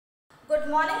Good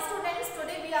morning students.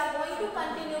 Today we are going to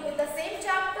continue with the same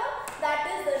chapter, that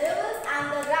is the rivers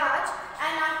and the Raj,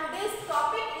 and our today's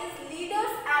topic is leaders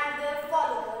and their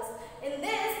followers. In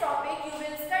this topic you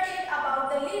will study about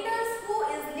the leaders who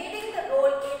is leading the role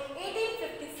in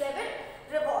 1857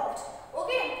 revolt.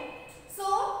 Okay.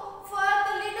 So for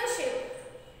the leadership,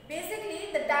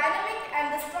 basically the dynamic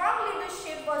and the strong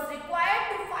leadership was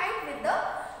required to fight with the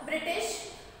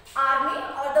British army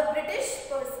or the British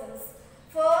persons.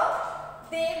 For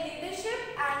their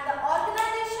leadership and the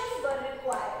organization were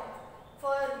required.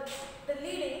 For the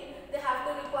leading, they have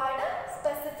to require a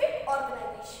specific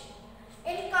organization.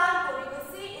 In Kanpur, you will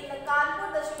see in the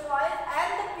Kanpur, the sepoys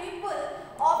and the people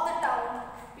of the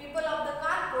town, people of the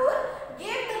Kanpur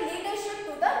gave the leadership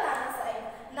to the Nana Sahib.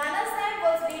 Nana Sahib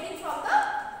was leading from the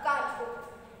Kanpur.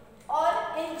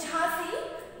 Or in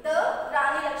Jhansi, the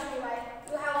Rani Lakshmibai.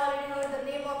 You have already heard the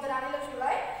name of the Rani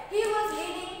Lakshmibai. He was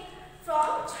leading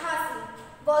from Jhansi,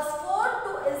 was forced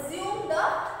to assume the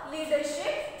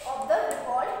leadership of the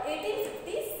revolt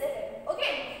 1857.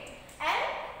 Okay. And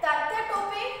Tatya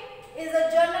Tope is a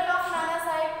general of Nana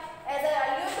Sahib. As I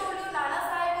earlier told you, Nana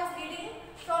Sahib was leading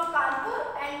from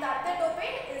Kanpur and Tatya Tope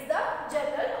is the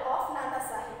general of Nana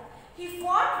Sahib. He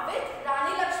fought with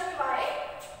Rani Lakshmibai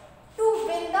to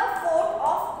win the fort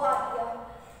of Gwalior.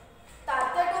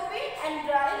 Tatya Tope and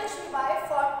Rani Lakshmibai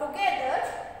fought together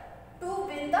to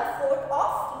win the fort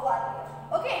of Gwalior.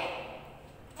 Okay.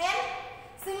 And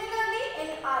similarly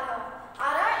in Ara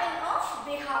in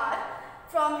Bihar,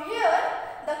 from here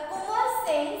the Kumar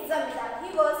Singh Zamindar,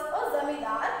 he was a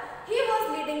Zamindar, he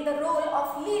was leading the role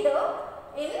of leader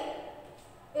in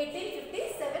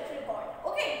 1857 revolt.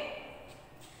 Okay.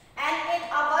 And in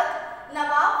Awadh,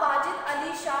 Nawab Wajid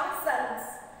Ali Shah sons,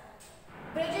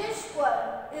 British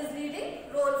Kaur is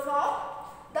leading role from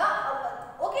the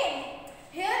Awadh. Okay.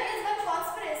 Here is the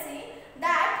conspiracy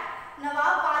that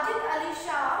Nawab Wajid Ali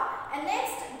Shah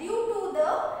annexed due to the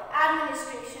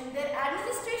administration. Their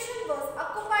administration was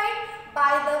occupied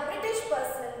by the British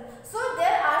person. So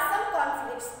there are some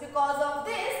conflicts. Because of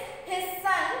this, his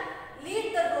son lead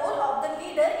the role of the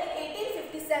leader in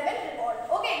 1857 revolt.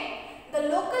 Okay. The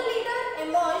local leader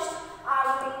emerged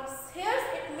armies. Here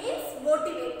it means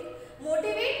motivate.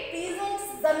 Motivate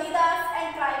peasants, zamindars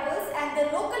and tribals and the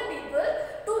local people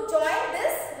to join this